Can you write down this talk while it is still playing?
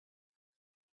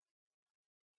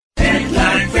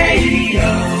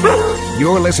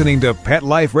You're listening to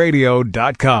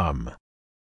PetLifeRadio.com.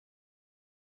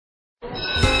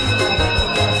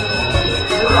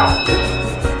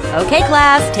 Okay,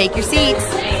 class, take your seats.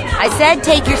 I said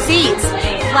take your seats.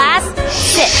 Class,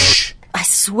 sit. Shh. I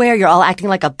swear you're all acting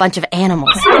like a bunch of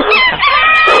animals.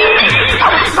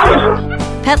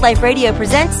 Pet Life Radio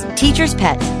presents Teacher's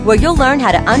Pet, where you'll learn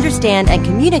how to understand and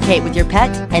communicate with your pet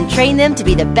and train them to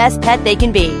be the best pet they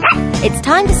can be. It's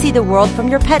time to see the world from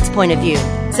your pet's point of view.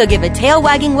 So give a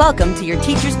tail-wagging welcome to your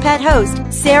Teacher's Pet host,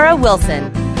 Sarah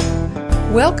Wilson.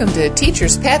 Welcome to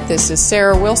Teacher's Pet. This is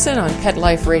Sarah Wilson on Pet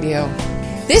Life Radio.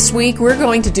 This week we're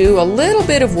going to do a little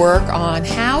bit of work on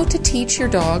how to teach your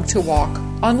dog to walk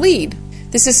on lead.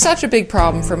 This is such a big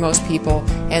problem for most people,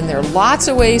 and there are lots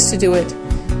of ways to do it.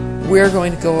 We're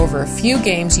going to go over a few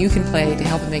games you can play to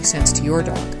help it make sense to your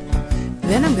dog.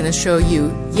 Then I'm going to show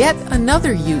you yet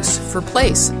another use for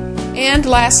place. And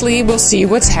lastly, we'll see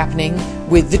what's happening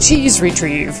with the cheese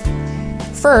retrieve.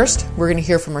 First, we're going to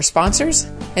hear from our sponsors,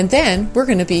 and then we're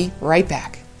going to be right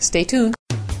back. Stay tuned.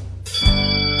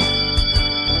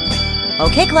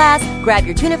 Okay, class, grab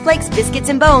your tuna flakes, biscuits,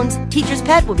 and bones. Teacher's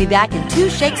Pet will be back in 2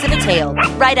 shakes of a tail,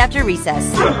 right after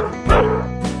recess.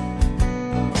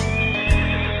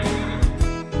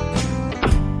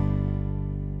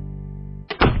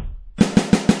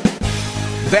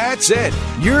 That's it.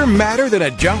 You're madder than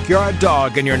a junkyard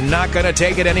dog, and you're not going to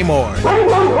take it anymore.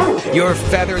 Your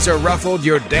feathers are ruffled,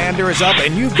 your dander is up,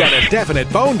 and you've got a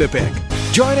definite bone to pick.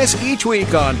 Join us each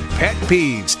week on Pet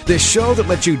Peeves, the show that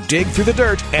lets you dig through the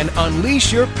dirt and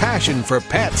unleash your passion for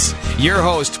pets. Your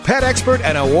host, pet expert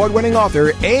and award-winning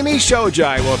author Amy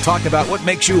Shojai will talk about what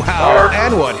makes you howl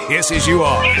and what hisses you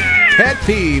off. Pet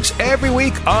Peeves every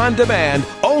week on demand,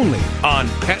 only on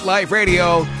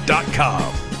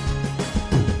PetLifeRadio.com.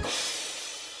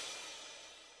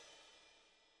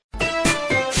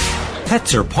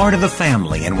 Pets are part of the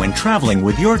family, and when traveling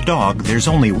with your dog, there's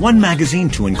only one magazine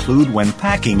to include when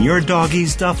packing your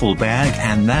doggy's duffel bag,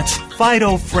 and that's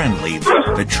Fido Friendly,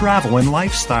 the travel and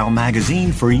lifestyle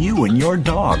magazine for you and your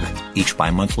dog. Each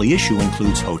bi-monthly issue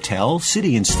includes hotel,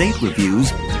 city, and state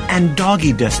reviews and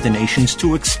doggy destinations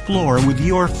to explore with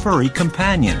your furry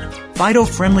companion. Fido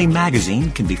Friendly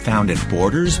magazine can be found at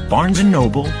Borders, Barnes &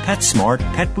 Noble, PetSmart,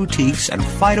 Pet Boutiques, and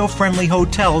Fido Friendly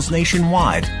hotels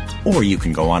nationwide. Or you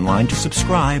can go online to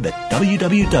subscribe at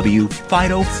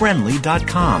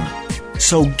www.fidofriendly.com.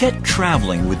 So get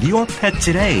traveling with your pet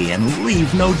today and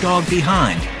leave no dog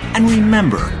behind. And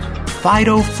remember,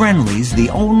 Fido Friendly's the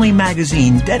only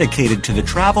magazine dedicated to the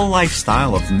travel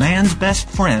lifestyle of man's best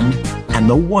friend, and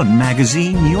the one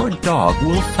magazine your dog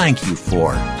will thank you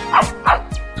for.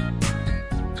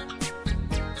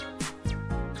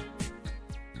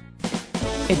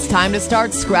 It's time to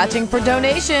start scratching for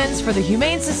donations for the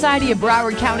Humane Society of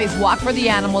Broward County's Walk for the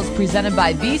Animals, presented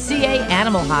by VCA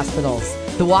Animal Hospitals.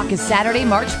 The walk is Saturday,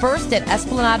 March 1st at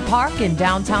Esplanade Park in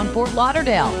downtown Fort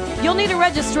Lauderdale. You'll need a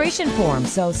registration form,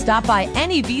 so stop by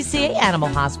any VCA Animal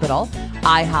Hospital,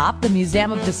 IHOP, the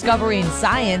Museum of Discovery and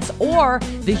Science, or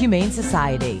the Humane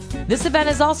Society. This event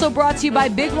is also brought to you by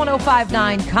Big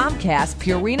 1059, Comcast,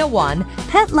 Purina One,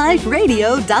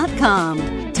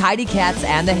 PetLifeRadio.com, Tidy Cats,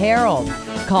 and the Herald.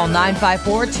 Call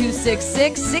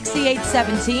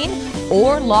 954-266-6817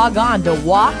 or log on to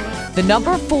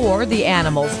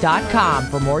walk4theanimals.com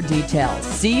for more details.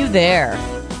 See you there.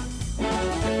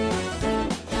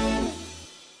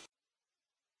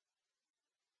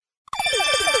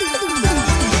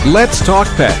 Let's Talk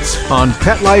Pets on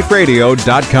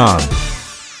PetLifeRadio.com.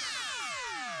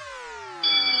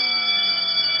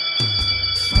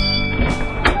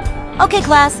 Okay,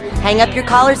 class, hang up your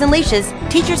collars and leashes.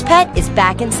 Teacher's Pet is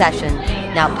back in session.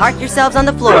 Now park yourselves on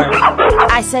the floor.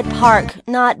 I said park,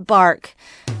 not bark.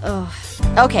 Ugh.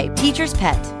 Okay, Teacher's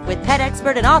Pet with pet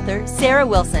expert and author Sarah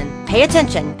Wilson. Pay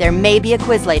attention, there may be a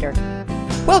quiz later.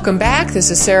 Welcome back.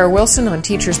 This is Sarah Wilson on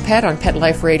Teacher's Pet on Pet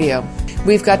Life Radio.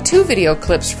 We've got 2 video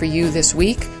clips for you this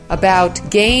week about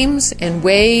games and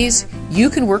ways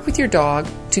you can work with your dog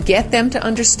to get them to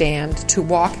understand to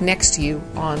walk next to you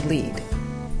on lead.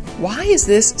 Why is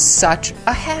this such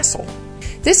a hassle?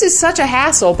 This is such a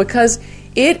hassle because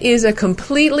it is a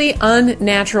completely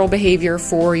unnatural behavior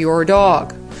for your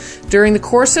dog. During the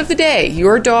course of the day,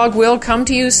 your dog will come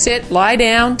to you, sit, lie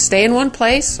down, stay in one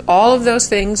place. All of those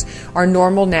things are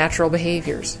normal, natural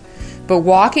behaviors. But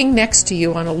walking next to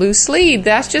you on a loose lead,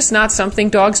 that's just not something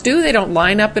dogs do. They don't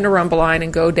line up in a rumble line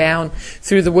and go down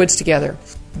through the woods together.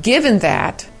 Given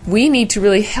that, we need to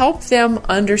really help them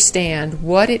understand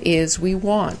what it is we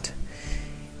want.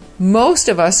 Most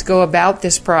of us go about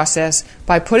this process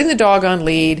by putting the dog on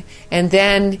lead and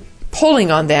then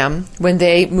pulling on them when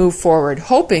they move forward,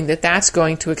 hoping that that's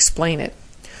going to explain it.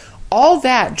 All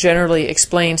that generally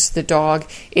explains to the dog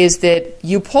is that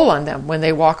you pull on them when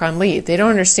they walk on lead. They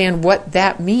don't understand what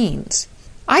that means.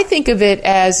 I think of it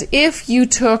as if you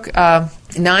took a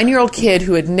 9-year-old kid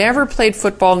who had never played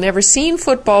football, never seen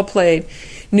football played,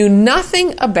 knew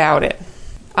nothing about it.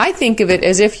 I think of it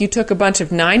as if you took a bunch of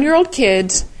 9-year-old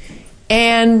kids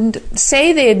and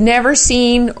say they had never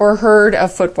seen or heard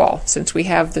of football. Since we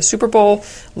have the Super Bowl,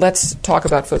 let's talk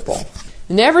about football.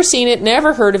 Never seen it,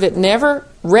 never heard of it, never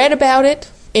read about it,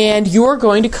 and you're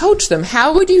going to coach them.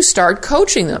 How would you start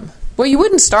coaching them? Well, you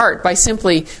wouldn't start by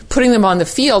simply putting them on the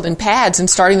field in pads and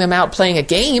starting them out playing a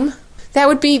game. That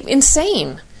would be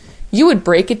insane. You would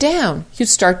break it down. You'd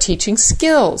start teaching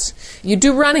skills. You'd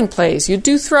do running plays. You'd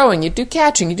do throwing. You'd do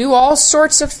catching. You'd do all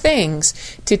sorts of things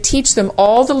to teach them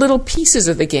all the little pieces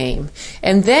of the game.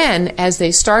 And then, as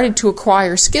they started to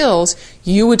acquire skills,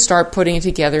 you would start putting it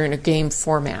together in a game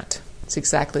format. It's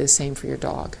exactly the same for your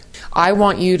dog. I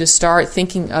want you to start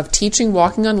thinking of teaching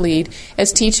walking on lead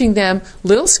as teaching them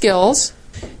little skills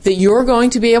that you're going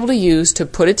to be able to use to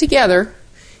put it together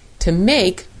to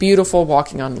make beautiful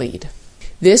walking on lead.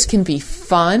 This can be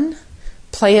fun.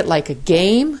 Play it like a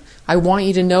game. I want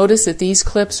you to notice that these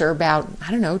clips are about,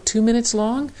 2 minutes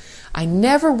long. I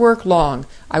never work long.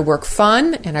 I work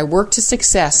fun and I work to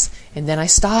success, and then I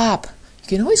stop. You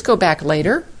can always go back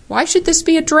later. Why should this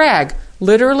be a drag,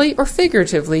 literally or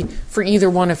figuratively, for either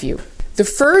one of you? The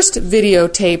first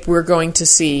videotape we're going to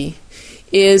see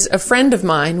is a friend of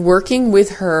mine working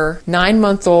with her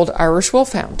 9-month-old Irish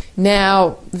Wolfhound.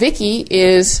 Now, Vicky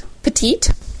is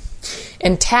petite,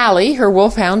 and Tally, her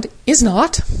Wolfhound, is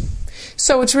not.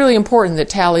 So it's really important that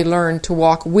Tally learn to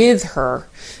walk with her,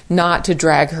 not to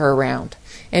drag her around.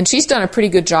 And she's done a pretty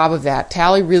good job of that.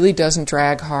 Tally really doesn't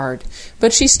drag hard,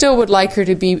 but she still would like her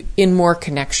to be in more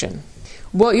connection.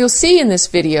 What you'll see in this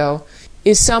video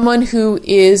is someone who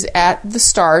is at the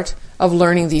start of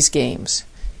learning these games.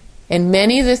 And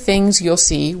many of the things you'll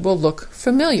see will look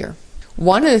familiar.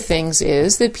 One of the things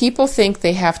is that people think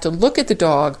they have to look at the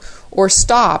dog or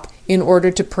stop in order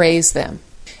to praise them.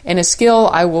 And a skill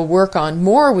I will work on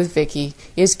more with Vicky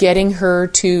is getting her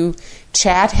to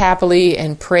chat happily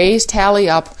and praise Tally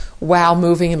up while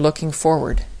moving and looking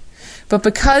forward. But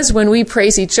because when we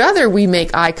praise each other, we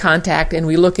make eye contact and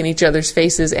we look in each other's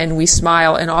faces and we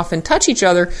smile and often touch each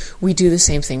other, we do the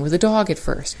same thing with the dog at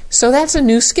first. So that's a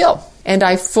new skill. And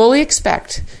I fully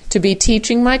expect to be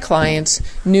teaching my clients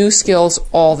new skills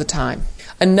all the time.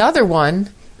 Another one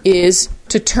is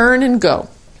to turn and go.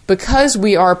 Because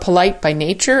we are polite by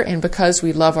nature and because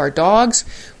we love our dogs,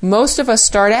 most of us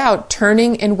start out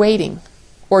turning and waiting,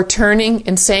 or turning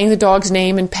and saying the dog's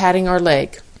name and patting our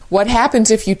leg. What happens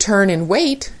if you turn and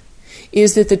wait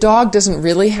is that the dog doesn't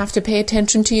really have to pay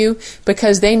attention to you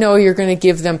because they know you're going to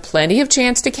give them plenty of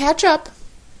chance to catch up.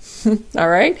 All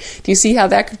right? Do you see how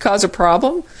that could cause a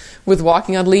problem with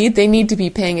walking on lead? They need to be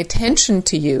paying attention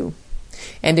to you.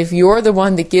 And if you're the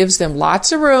one that gives them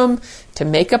lots of room to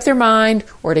make up their mind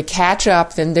or to catch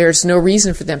up, then there's no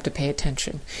reason for them to pay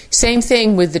attention. Same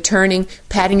thing with the turning,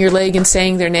 patting your leg and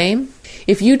saying their name.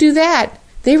 If you do that,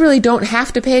 they really don't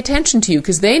have to pay attention to you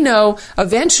because they know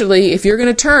eventually if you're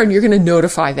going to turn, you're going to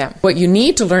notify them. What you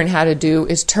need to learn how to do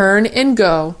is turn and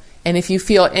go. And if you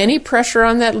feel any pressure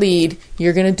on that lead,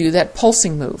 you're going to do that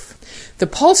pulsing move. The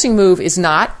pulsing move is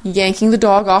not yanking the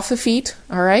dog off the feet,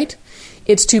 all right?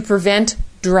 It's to prevent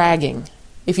dragging.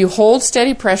 If you hold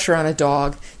steady pressure on a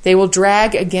dog, they will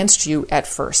drag against you at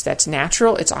first. That's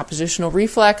natural. It's oppositional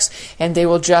reflex, and they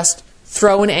will just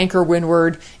throw an anchor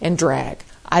windward and drag.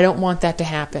 I don't want that to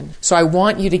happen. So I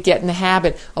want you to get in the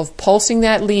habit of pulsing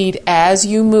that lead as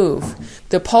you move.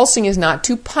 The pulsing is not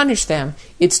to punish them.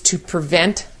 It's to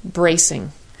prevent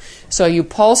bracing. So you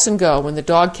pulse and go. When the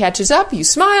dog catches up, you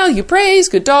smile, you praise,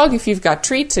 good dog. If you've got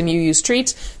treats and you use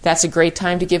treats, that's a great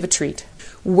time to give a treat.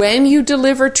 When you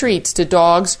deliver treats to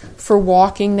dogs for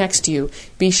walking next to you,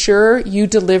 be sure you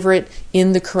deliver it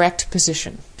in the correct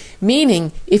position.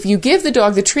 Meaning, if you give the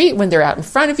dog the treat when they're out in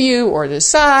front of you or to the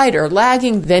side or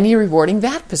lagging, then you're rewarding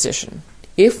that position.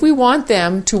 If we want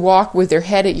them to walk with their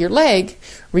head at your leg,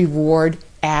 reward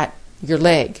at your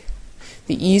leg.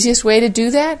 The easiest way to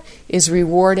do that is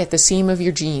reward at the seam of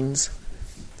your jeans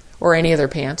or any other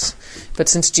pants. But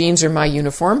since jeans are my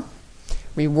uniform,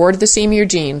 reward at the seam of your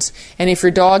jeans. And if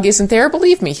your dog isn't there,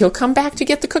 believe me, he'll come back to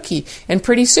get the cookie. And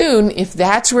pretty soon, if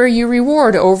that's where you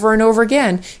reward over and over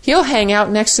again, he'll hang out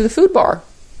next to the food bar.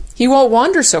 He won't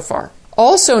wander so far.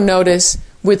 Also notice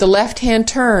with the left-hand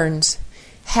turns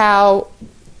how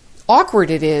awkward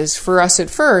it is for us at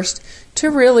first to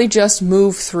really just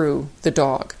move through the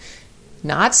dog.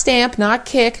 Not stamp, not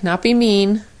kick, not be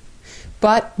mean,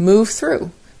 but move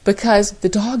through, because the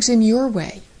dog's in your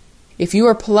way. If you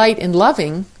are polite and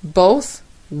loving, both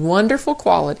wonderful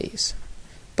qualities.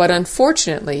 But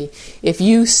unfortunately, if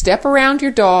you step around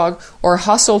your dog or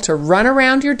hustle to run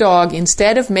around your dog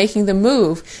instead of making the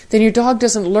move, then your dog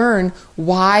doesn't learn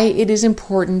why it is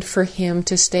important for him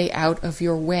to stay out of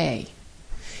your way.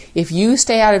 If you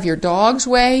stay out of your dog's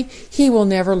way, he will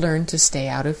never learn to stay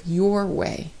out of your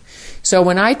way. So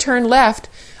when I turn left,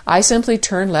 I simply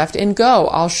turn left and go.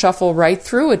 I'll shuffle right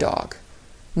through a dog.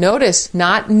 Notice,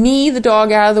 not knee the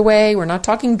dog out of the way. We're not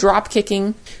talking drop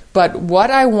kicking. But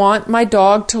what I want my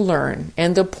dog to learn,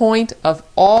 and the point of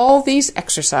all these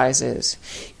exercises,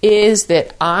 is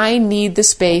that I need the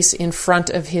space in front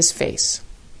of his face.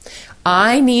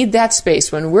 I need that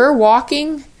space. When we're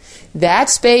walking, that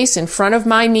space in front of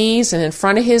my knees and in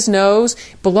front of his nose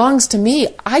belongs to me.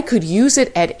 I could use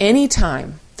it at any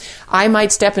time. I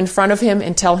might step in front of him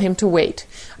and tell him to wait.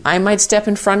 I might step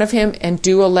in front of him and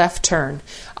do a left turn.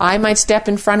 I might step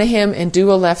in front of him and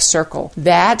do a left circle.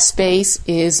 That space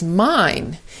is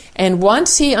mine. And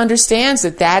once he understands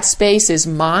that that space is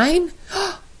mine,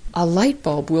 a light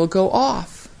bulb will go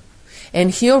off.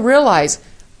 And he'll realize,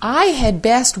 I had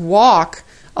best walk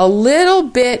a little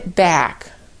bit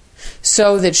back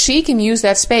so that she can use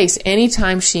that space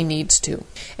anytime she needs to.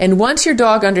 And once your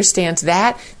dog understands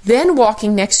that, then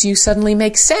walking next to you suddenly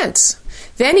makes sense.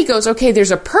 Then he goes, okay, there's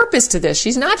a purpose to this.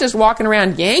 She's not just walking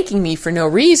around yanking me for no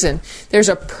reason. There's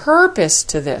a purpose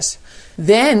to this.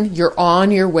 Then you're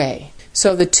on your way.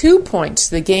 So the 2 points,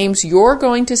 the games you're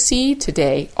going to see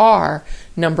today are,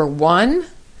 number 1,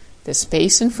 the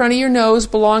space in front of your nose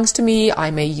belongs to me. I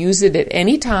may use it at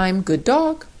any time. Good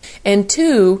dog. And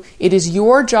 2, it is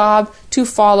your job to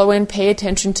follow and pay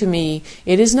attention to me.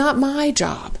 It is not my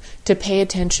job to pay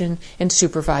attention and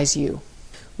supervise you.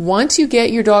 Once you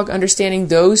get your dog understanding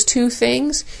those 2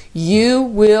 things, you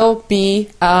will be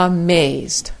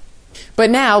amazed.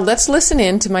 But now let's listen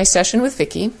in to my session with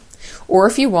Vicki. Or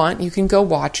if you want, you can go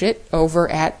watch it over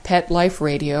at Pet Life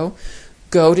Radio.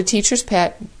 Go to Teacher's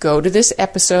Pet, go to this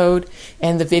episode,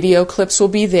 and the video clips will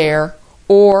be there.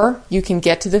 Or you can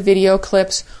get to the video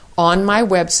clips on my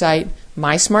website,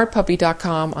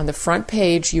 mysmartpuppy.com. On the front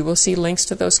page, you will see links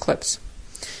to those clips.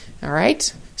 All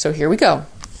right, so here we go.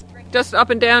 Just up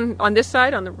and down on this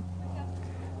side? On the. If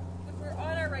we're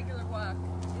on our regular walk,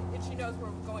 and she knows we're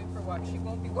going for a walk, she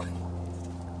won't be walking.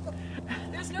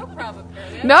 There's no problem,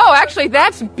 apparently. No, actually,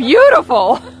 that's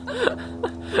beautiful.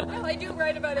 Well, I do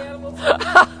write about animals.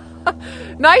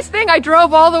 Nice thing I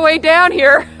drove all the way down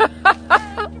here.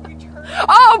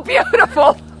 Oh,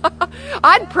 beautiful.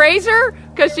 I'd praise her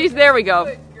because she's, there we go.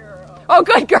 Good girl. Oh,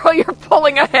 good girl, you're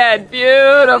pulling ahead.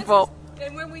 Beautiful.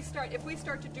 And when we start, if we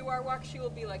start to do our walk, she will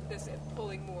be like this and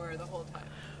pulling more the whole time.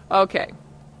 Okay.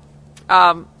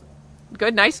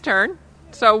 Good, nice turn.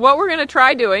 So what we're going to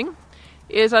try doing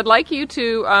is I'd like you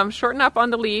to shorten up on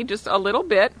the lead just a little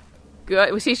bit.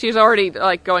 Good. We see she's already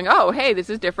like going, oh, hey, this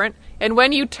is different. And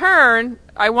when you turn,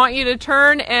 I want you to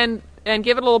turn and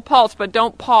give it a little pulse, but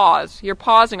don't pause. You're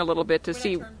pausing a little bit to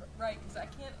see. Turn right, because I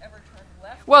can't ever turn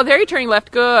left. Well, there you're turning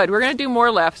left. Good. We're going to do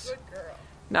more lefts. Good girl.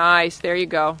 Nice. There you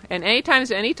go. And anytime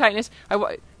there's any tightness,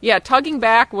 tugging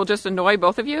back will just annoy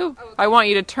both of you. Oh, okay. I want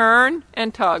you to turn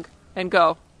and tug and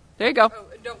go. There you go. Oh,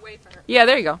 and don't wait for her. Yeah,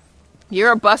 there you go.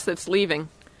 You're a bus that's leaving.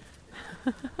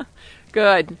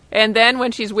 Good. And then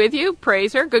when she's with you,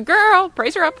 praise her. Good girl.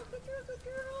 Praise her up. Good girl, good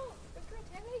girl. Good girl,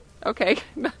 Tammy. Okay.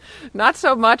 Not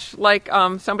so much like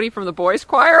somebody from the boys'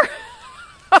 choir.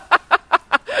 Girls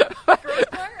choir?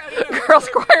 I don't know. Girls'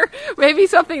 choir. Maybe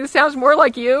something that sounds more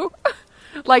like you.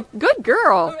 Like, good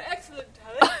girl. Oh, excellent,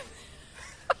 Tammy.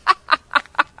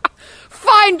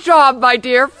 Fine job, my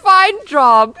dear. Fine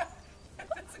job.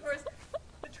 That's, of course,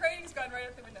 the training's gone right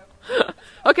out the window.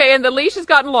 Okay, and the leash has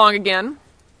gotten long again.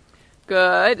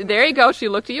 Good. There you go. She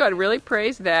looked at you. I'd really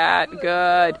praise that.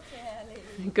 Good.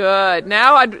 Good.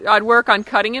 Now I'd work on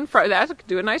cutting in front. That's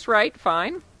do a nice right.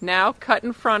 Fine. Now cut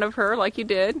in front of her like you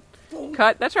did.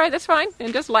 Cut. That's right. That's fine.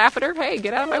 And just laugh at her. Hey,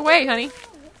 get out of my way, honey.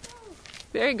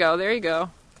 There you go. There you go.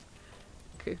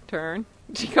 Okay, turn.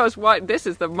 She goes, what? This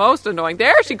is the most annoying.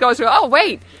 There she goes. Oh,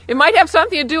 wait. It might have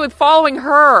something to do with following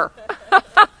her.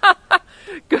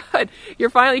 Good. You're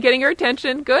finally getting her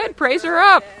attention. Good. Praise her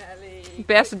up.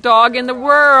 Best dog in the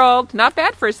world. Not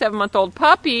bad for a 7-month-old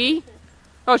puppy.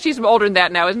 Oh, she's older than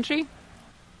that now, isn't she?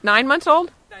 9 months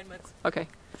old? 9 months. Okay.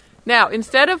 Now,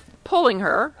 instead of pulling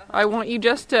her, I want you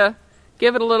just to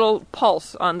give it a little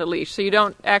pulse on the leash so you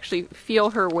don't actually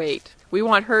feel her weight. We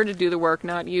want her to do the work,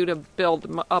 not you to build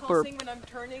up or... Pulsing when I'm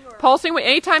turning? Or... Pulsing.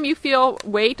 Anytime you feel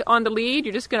weight on the lead,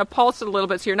 you're just going to pulse it a little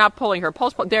bit so you're not pulling her.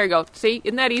 Pulse. There you go. See?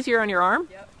 Isn't that easier on your arm?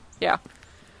 Yep. Yeah.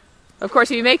 Of course,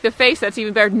 if you make the face, that's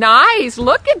even better. Nice!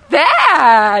 Look at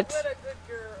that! What a good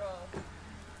girl.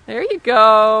 There you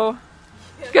go.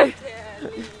 Good.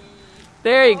 Daddy.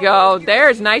 There you go.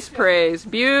 There's nice praise.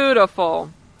 Beautiful.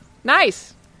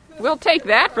 Nice. We'll take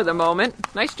that for the moment.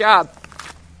 Nice job.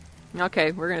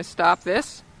 Okay, we're going to stop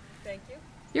this. Thank you.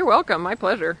 You're welcome. My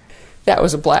pleasure. That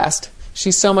was a blast.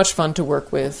 She's so much fun to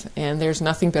work with, and there's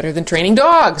nothing better than training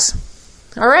dogs.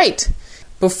 All right.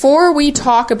 Before we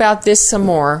talk about this some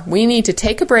more, we need to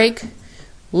take a break,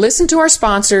 listen to our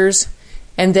sponsors,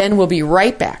 and then we'll be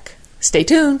right back. Stay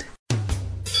tuned.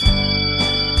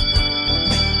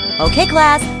 Okay,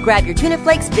 class, grab your tuna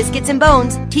flakes, biscuits, and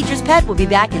bones. Teacher's Pet will be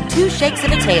back in 2 shakes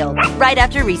of a tail, right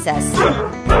after recess.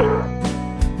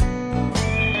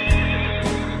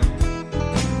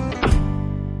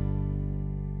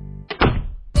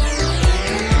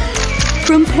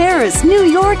 From Paris, New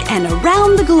York, and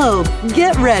around the globe,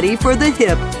 get ready for the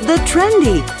hip, the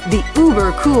trendy, the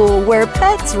uber cool where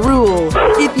pets rule.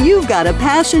 If you've got a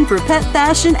passion for pet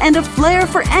fashion and a flair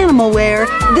for animal wear,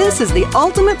 this is the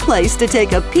ultimate place to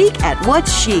take a peek at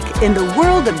what's chic in the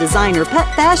world of designer pet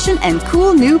fashion and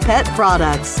cool new pet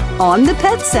products. On the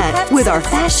Pet Set with our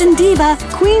fashion diva,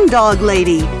 Queen Dog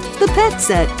Lady. The Pet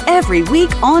Set, every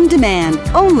week on demand,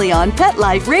 only on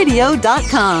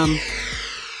PetLifeRadio.com.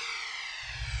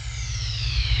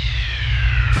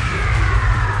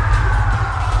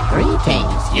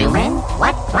 Greetings, human.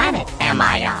 What planet am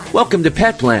I on? Welcome to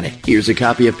Pet Planet. Here's a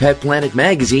copy of Pet Planet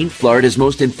Magazine, Florida's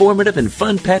most informative and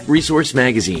fun pet resource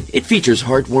magazine. It features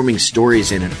heartwarming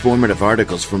stories and informative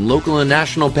articles from local and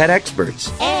national pet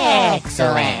experts.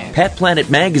 Excellent. Pet Planet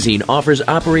Magazine offers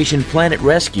Operation Planet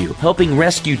Rescue, helping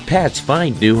rescued pets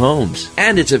find new homes.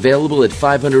 And it's available at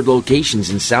 500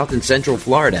 locations in South and Central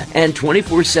Florida and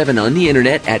 24/7 on the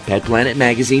internet at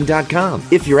PetPlanetMagazine.com.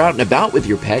 If you're out and about with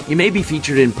your pet, you may be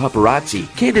featured in Paparazzi,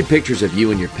 candid pictures of you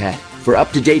and your pet. For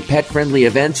up-to-date pet-friendly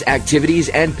events, activities,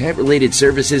 and pet-related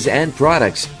services and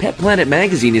products, Pet Planet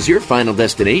Magazine is your final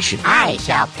destination. I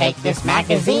shall take this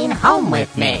magazine home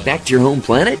with me. Back to your home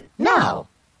planet? No,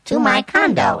 to my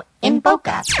condo in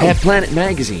Boca. Pet Planet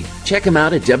Magazine. Check them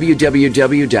out at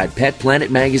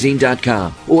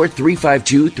www.petplanetmagazine.com or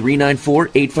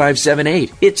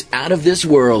 352-394-8578. It's out of this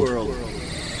world.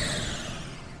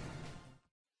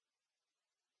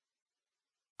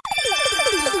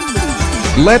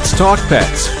 Let's Talk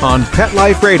Pets on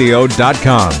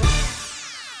PetLifeRadio.com.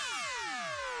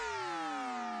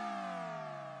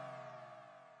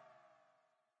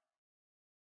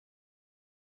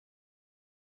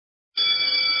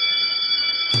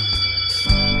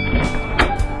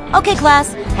 Okay,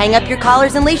 class, hang up your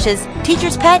collars and leashes.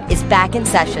 Teacher's Pet is back in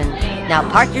session. Now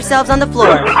park yourselves on the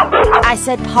floor. I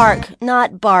said park,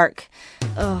 not bark.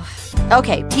 Ugh.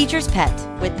 Okay, Teacher's Pet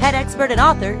with pet expert and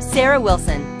author Sarah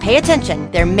Wilson. Pay attention,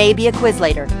 there may be a quiz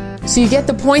later. So you get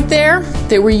the point there?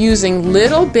 That we're using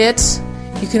little bits.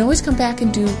 You can always come back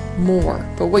and do more.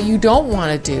 But what you don't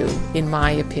want to do, in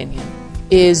my opinion,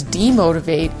 is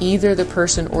demotivate either the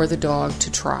person or the dog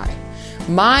to try.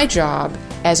 My job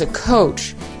as a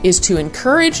coach is to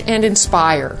encourage and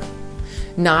inspire,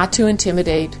 not to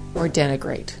intimidate or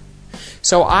denigrate.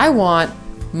 So I want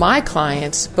my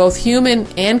clients, both human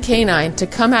and canine, to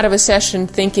come out of a session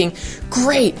thinking,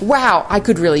 great, wow, I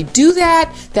could really do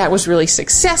that, that was really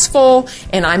successful,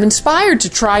 and I'm inspired to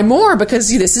try more because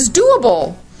this is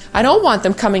doable. I don't want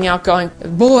them coming out going,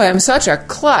 boy, I'm such a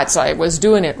klutz, I was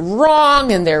doing it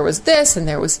wrong, and there was this, and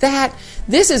there was that.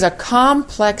 This is a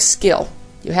complex skill.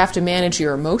 You have to manage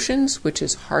your emotions, which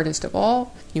is hardest of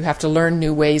all. You have to learn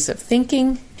new ways of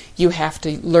thinking. You have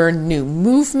to learn new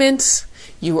movements.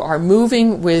 You are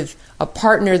moving with a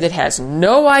partner that has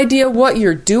no idea what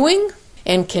you're doing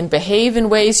and can behave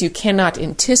in ways you cannot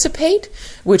anticipate,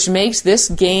 which makes this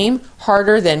game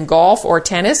harder than golf or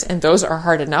tennis, and those are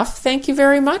hard enough, thank you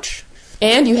very much.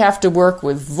 And you have to work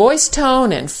with voice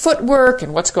tone and footwork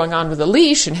and what's going on with the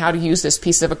leash and how to use this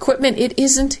piece of equipment. It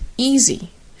isn't easy.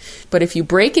 But if you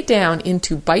break it down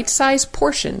into bite-sized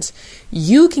portions,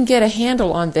 you can get a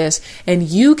handle on this and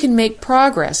you can make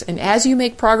progress. And as you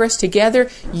make progress together,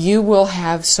 you will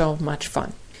have so much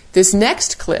fun. This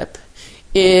next clip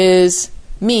is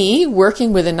me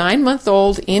working with a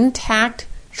 9-month-old intact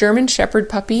German Shepherd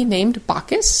puppy named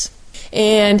Bacchus.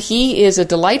 And he is a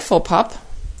delightful pup,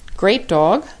 great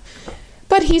dog.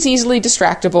 but he's easily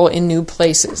distractible in new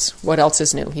places. What else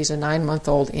is new? He's a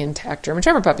 9-month-old intact German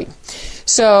Shepherd puppy.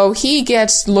 So he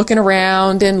gets looking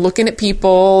around and looking at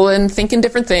people and thinking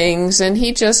different things, and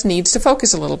he just needs to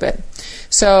focus a little bit.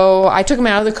 So I took him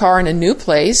out of the car in a new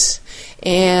place,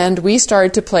 and we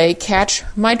started to play Catch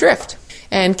My Drift.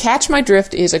 And Catch My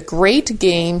Drift is a great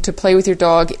game to play with your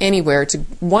dog anywhere. It's a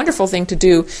wonderful thing to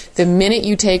do the minute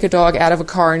you take a dog out of a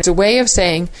car. And it's a way of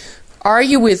saying, are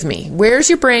you with me? Where's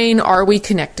your brain? Are we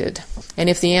connected? And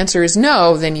if the answer is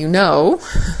no, then you know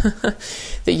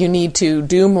that you need to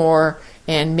do more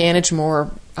and manage more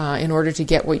in order to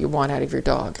get what you want out of your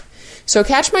dog. So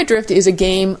Catch My Drift is a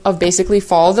game of basically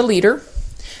follow the leader,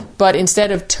 but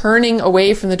instead of turning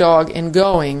away from the dog and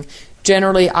going,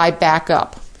 generally I back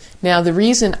up. Now, the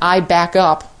reason I back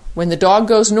up, when the dog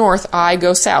goes north, I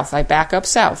go south. I back up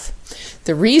south.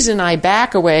 The reason I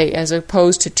back away as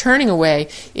opposed to turning away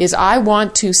is I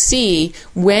want to see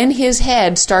when his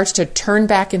head starts to turn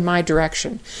back in my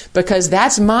direction, because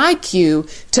that's my cue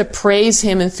to praise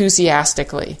him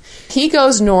enthusiastically. He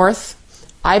goes north,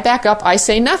 I back up, I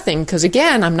say nothing, because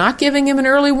again, I'm not giving him an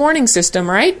early warning system,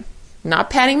 right? Not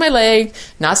patting my leg,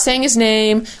 not saying his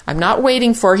name, I'm not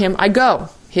waiting for him, I go.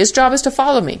 His job is to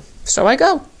follow me. So I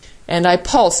go. And I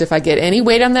pulse. If I get any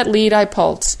weight on that lead, I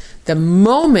pulse. The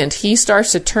moment he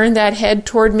starts to turn that head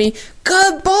toward me,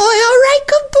 good boy, all right,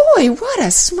 good boy. What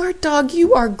a smart dog.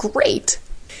 You are great.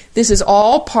 This is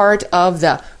all part of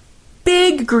the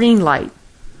big green light,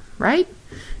 right?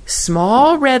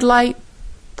 Small red light,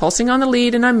 pulsing on the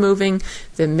lead, and I'm moving.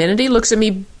 The minute he looks at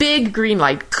me, big green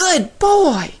light, good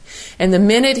boy. And the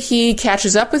minute he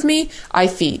catches up with me, I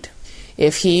feed.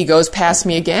 If he goes past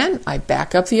me again, I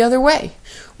back up the other way.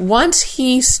 Once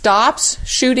he stops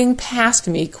shooting past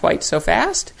me quite so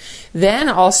fast, then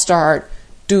I'll start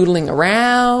doodling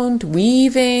around,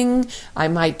 weaving. I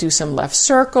might do some left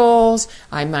circles.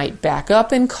 I might back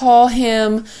up and call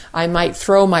him. I might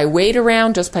throw my weight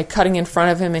around just by cutting in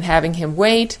front of him and having him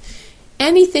wait.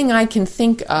 Anything I can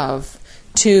think of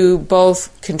to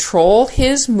both control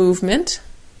his movement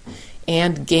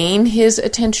and gain his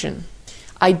attention.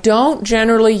 I don't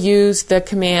generally use the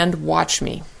command, watch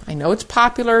me. I know it's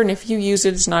popular, and if you use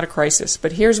it, it's not a crisis.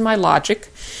 But here's my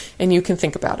logic, and you can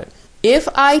think about it. If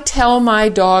I tell my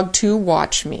dog to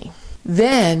watch me,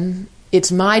 then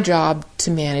it's my job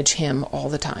to manage him all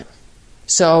the time.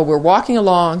 So we're walking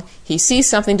along, he sees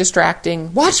something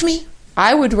distracting, watch me.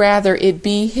 I would rather it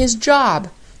be his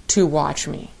job to watch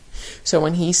me. So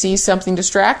when he sees something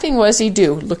distracting, what does he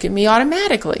do? Look at me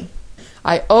automatically.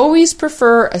 I always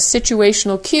prefer a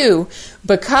situational cue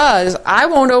because I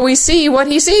won't always see what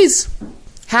he sees.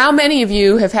 How many of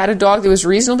you have had a dog that was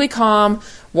reasonably calm,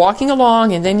 walking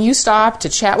along, and then you stop to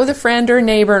chat with a friend or a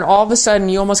neighbor, and all of a sudden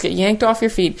you almost get yanked off your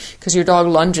feet because your dog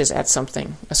lunges at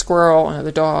something, a squirrel,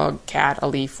 another dog, cat, a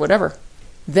leaf, whatever.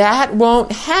 That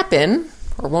won't happen,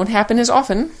 or won't happen as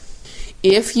often,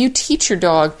 if you teach your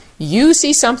dog, you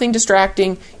see something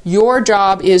distracting, your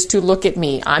job is to look at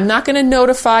me. I'm not going to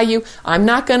notify you. I'm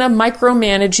not going to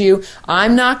micromanage you.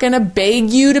 I'm not going to beg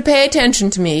you to pay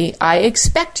attention to me. I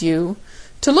expect you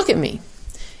to look at me.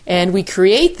 And we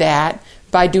create that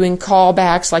by doing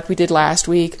callbacks like we did last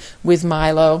week with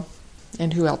Milo.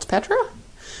 And who else? Petra?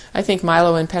 I think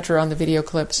Milo and Petra on the video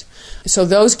clips. So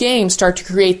those games start to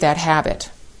create that habit.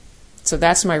 So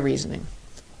that's my reasoning.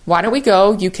 Why don't we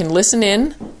go? You can listen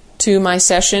in to my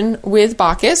session with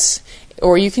Bacchus,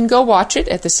 or you can go watch it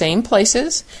at the same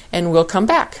places, and we'll come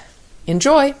back.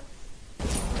 Enjoy!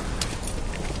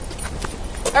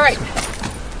 All right,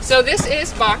 so this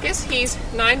is Bacchus. He's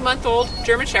 9-month-old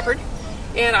German Shepherd,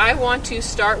 and I want to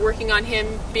start working on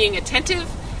him being attentive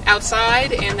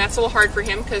outside, and that's a little hard for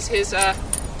him because his,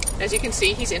 as you can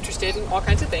see, he's interested in all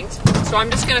kinds of things. So I'm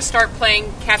just going to start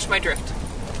playing Catch My Drift.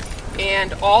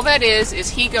 And all that is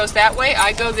he goes that way,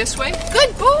 I go this way.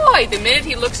 Good boy! The minute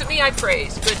he looks at me, I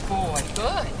praise. Good boy.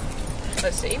 Good.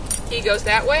 Let's see. He goes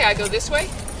that way, I go this way.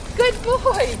 Good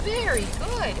boy. Very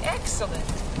good. Excellent.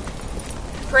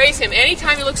 Praise him.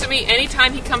 Anytime he looks at me,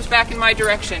 anytime he comes back in my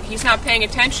direction. He's not paying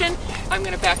attention. I'm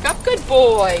going to back up. Good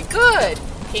boy. Good.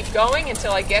 Keep going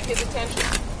until I get his attention.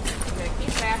 I'm going to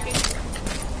keep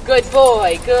backing. Good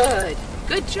boy. Good.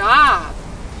 Good job.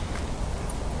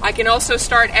 I can also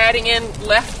start adding in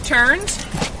left turns.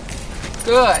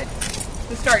 Good.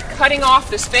 We start cutting off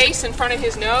the space in front of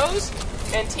his nose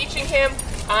and teaching him,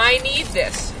 I need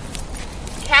this.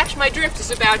 Catch My Drift is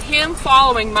about him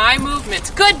following my movements.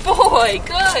 Good boy,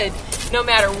 good. No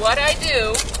matter what I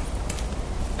do,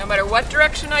 no matter what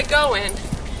direction I go in,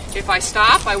 if I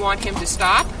stop, I want him to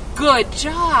stop. Good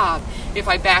job. If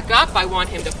I back up, I want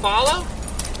him to follow.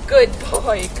 Good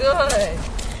boy, good.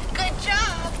 Good job.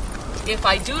 If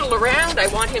I doodle around, I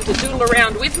want him to doodle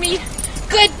around with me.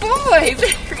 Good boy!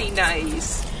 Very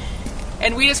nice.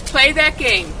 And we just play that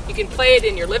game. You can play it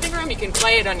in your living room, you can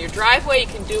play it on your driveway, you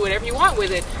can do whatever you want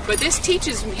with it. But this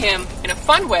teaches him in a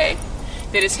fun way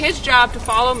that it's his job to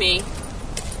follow me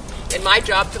and my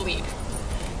job to lead.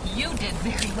 You did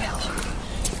very well.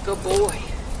 Good boy.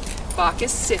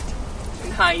 Bacchus, sit.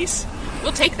 Nice.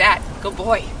 We'll take that. Good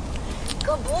boy.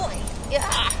 Good boy.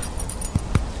 Yeah.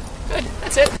 Good.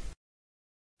 That's it.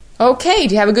 Okay,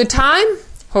 do you have a good time?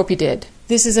 Hope you did.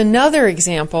 This is another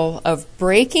example of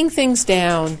breaking things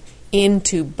down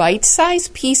into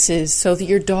bite-sized pieces so that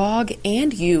your dog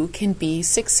and you can be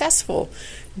successful.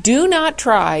 Do not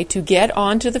try to get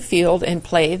onto the field and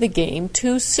play the game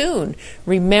too soon.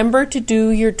 Remember to do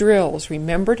your drills.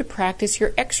 Remember to practice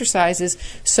your exercises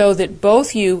so that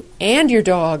both you and your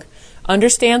dog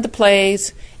understand the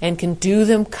plays and can do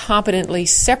them competently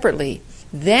separately.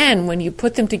 Then, when you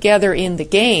put them together in the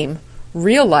game,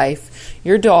 real life,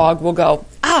 your dog will go,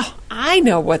 I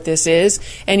know what this is.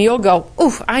 And you'll go,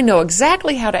 I know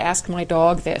exactly how to ask my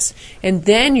dog this. And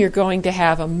then you're going to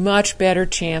have a much better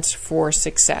chance for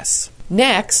success.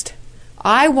 Next,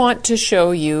 I want to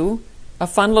show you a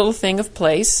fun little thing of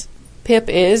place. Pip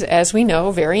is, as we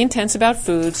know, very intense about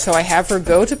food, so I have her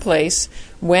go to place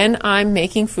when I'm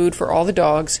making food for all the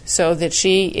dogs so that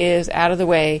she is out of the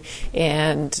way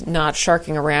and not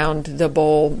sharking around the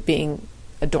bowl being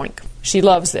a doink. She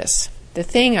loves this. The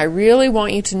thing I really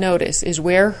want you to notice is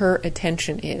where her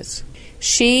attention is.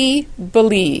 She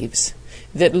believes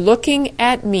that looking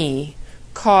at me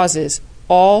causes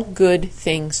all good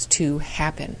things to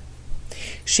happen.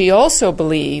 She also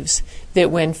believes that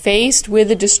when faced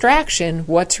with a distraction,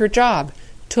 what's her job?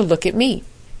 To look at me.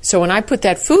 So when I put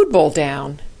that food bowl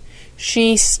down,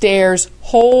 she stares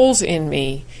holes in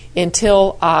me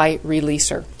until I release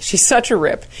her. She's such a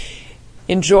rip.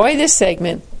 Enjoy this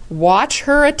segment. Watch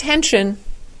her attention.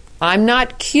 I'm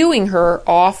not cueing her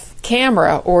off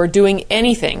camera or doing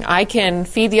anything. I can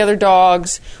feed the other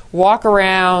dogs, walk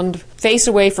around, face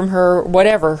away from her,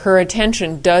 whatever. Her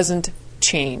attention doesn't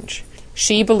change.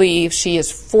 She believes she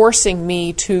is forcing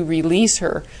me to release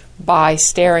her by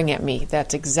staring at me.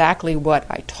 That's exactly what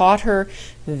I taught her.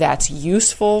 That's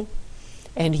useful.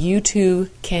 And you too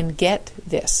can get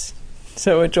this.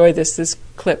 So enjoy this. This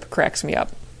clip cracks me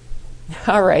up.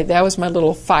 All right, that was my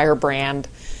little firebrand.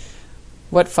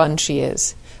 What fun she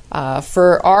is.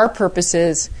 For our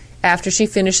purposes, after she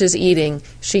finishes eating,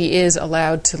 she is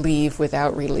allowed to leave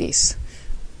without release.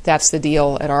 That's the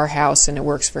deal at our house, and it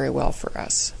works very well for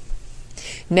us.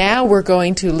 Now we're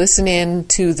going to listen in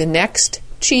to the next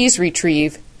cheese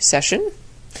retrieve session.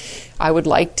 I would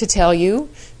like to tell you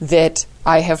that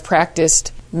I have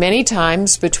practiced many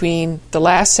times between the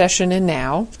last session and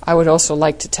now. I would also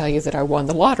like to tell you that I won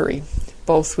the lottery.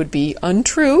 Both would be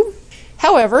untrue.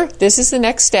 However, this is the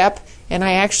next step, and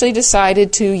I actually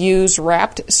decided to use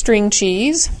wrapped string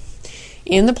cheese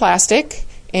in the plastic,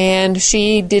 and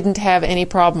she didn't have any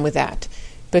problem with that.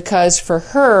 Because for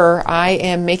her, I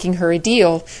am making her a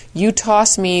deal. You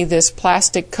toss me this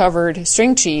plastic-covered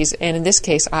string cheese, and in this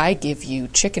case, I give you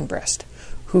chicken breast.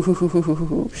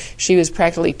 She was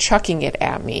practically chucking it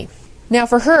at me. Now,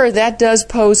 for her, that does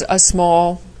pose a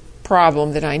small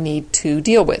problem that I need to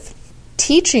deal with.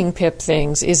 Teaching Pip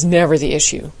things is never the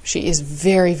issue. She is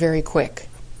very, very quick.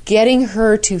 Getting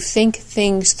her to think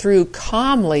things through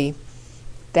calmly,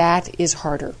 that is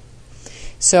harder.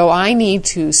 So I need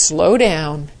to slow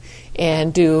down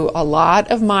and do a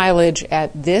lot of mileage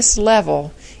at this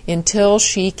level until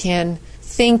she can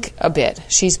think a bit.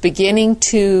 She's beginning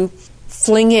to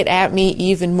fling it at me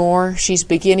even more. She's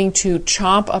beginning to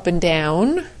chomp up and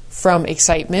down from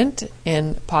excitement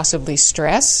and possibly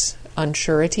stress,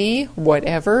 unsurety,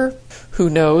 whatever. Who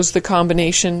knows the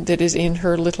combination that is in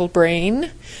her little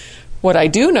brain? What I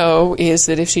do know is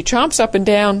that if she chomps up and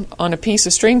down on a piece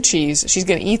of string cheese, she's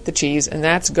going to eat the cheese, and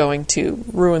that's going to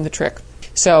ruin the trick.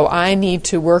 So I need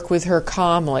to work with her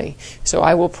calmly. So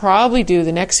I will probably do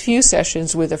the next few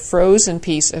sessions with a frozen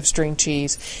piece of string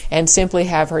cheese and simply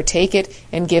have her take it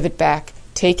and give it back,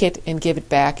 take it and give it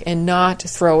back, and not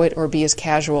throw it or be as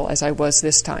casual as I was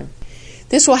this time.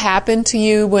 This will happen to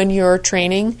you when you're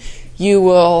training. You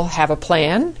will have a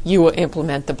plan, you will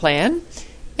implement the plan,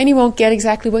 and you won't get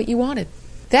exactly what you wanted.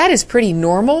 That is pretty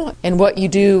normal, and what you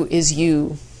do is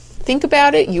you think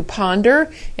about it, you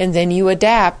ponder, and then you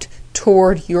adapt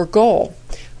toward your goal.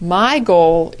 My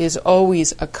goal is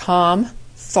always a calm,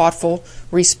 thoughtful,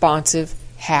 responsive,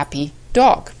 happy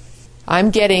dog.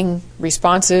 I'm getting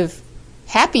responsive,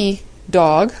 happy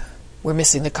dog. We're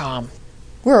missing the calm.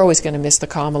 We're always going to miss the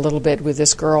calm a little bit with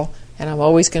this girl, and I'm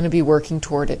always going to be working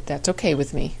toward it. That's okay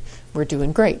with me. we're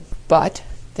doing great. But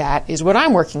that is what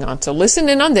I'm working on. So listen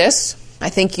in on this. I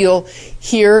think you'll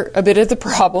hear a bit of the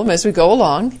problem as we go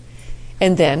along,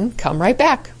 and then come right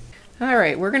back. All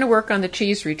right, we're going to work on the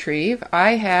cheese retrieve.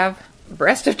 I have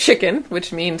breast of chicken,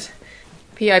 which means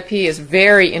PIP is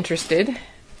very interested,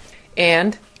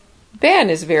 and Ben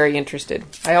is very interested.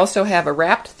 I also have a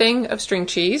wrapped thing of string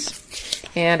cheese,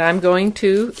 and I'm going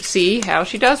to see how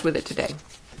she does with it today.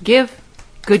 Give.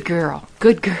 Good girl.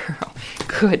 Good girl.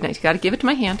 Good. Now you got to give it to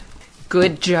my hand.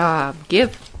 Good job.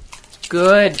 Give.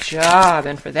 Good job.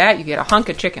 And for that, you get a hunk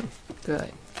of chicken.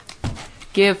 Good.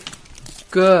 Give.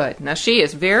 Good. Now she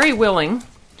is very willing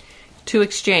to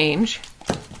exchange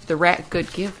the rat.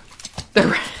 Good. Give.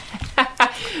 The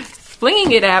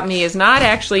flinging it at me is not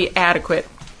actually adequate.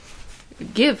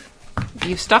 Give.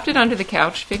 You've stuffed it under the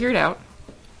couch. Figure it out.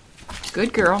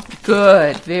 Good girl.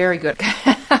 Good. Very good.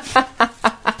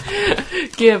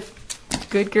 Give.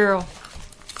 Good girl.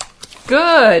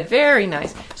 Good. Very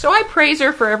nice. So I praise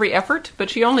her for every effort, but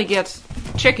she only gets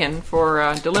chicken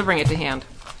for delivering it to hand.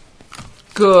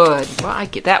 Good. Well, I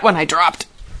get that one I dropped.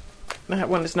 That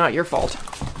one is not your fault.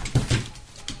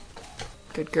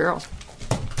 Good girl.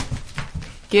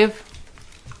 Give.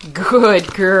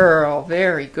 Good girl.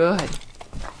 Very good.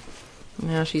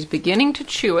 Now she's beginning to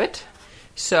chew it,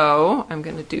 so I'm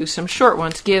going to do some short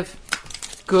ones. Give.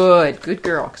 Good. Good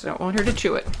girl, because I don't want her to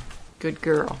chew it. Good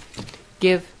girl.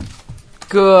 Give.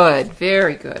 Good.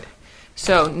 Very good.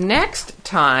 So next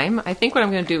time, I think what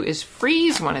I'm going to do is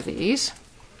freeze one of these.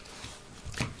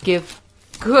 Give.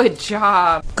 Good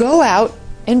job. Go out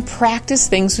and practice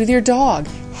things with your dog.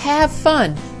 Have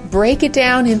fun. Break it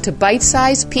down into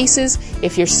bite-sized pieces.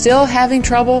 If you're still having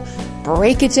trouble,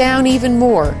 break it down even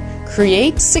more.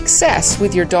 Create success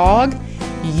with your dog.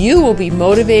 You will be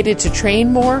motivated to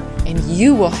train more, and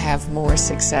you will have more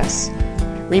success.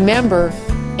 Remember,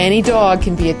 any dog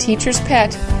can be a teacher's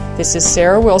pet. This is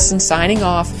Sarah Wilson signing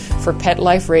off for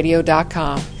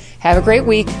PetLifeRadio.com. Have a great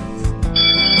week.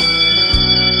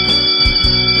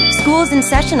 School's in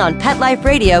session on Pet Life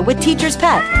Radio with Teacher's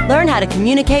Pet. Learn how to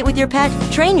communicate with your pet,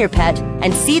 train your pet,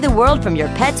 and see the world from your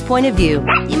pet's point of view.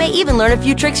 You may even learn a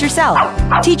few tricks yourself.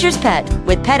 Teacher's Pet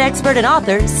with pet expert and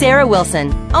author Sarah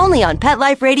Wilson. Only on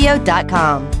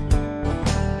PetLifeRadio.com.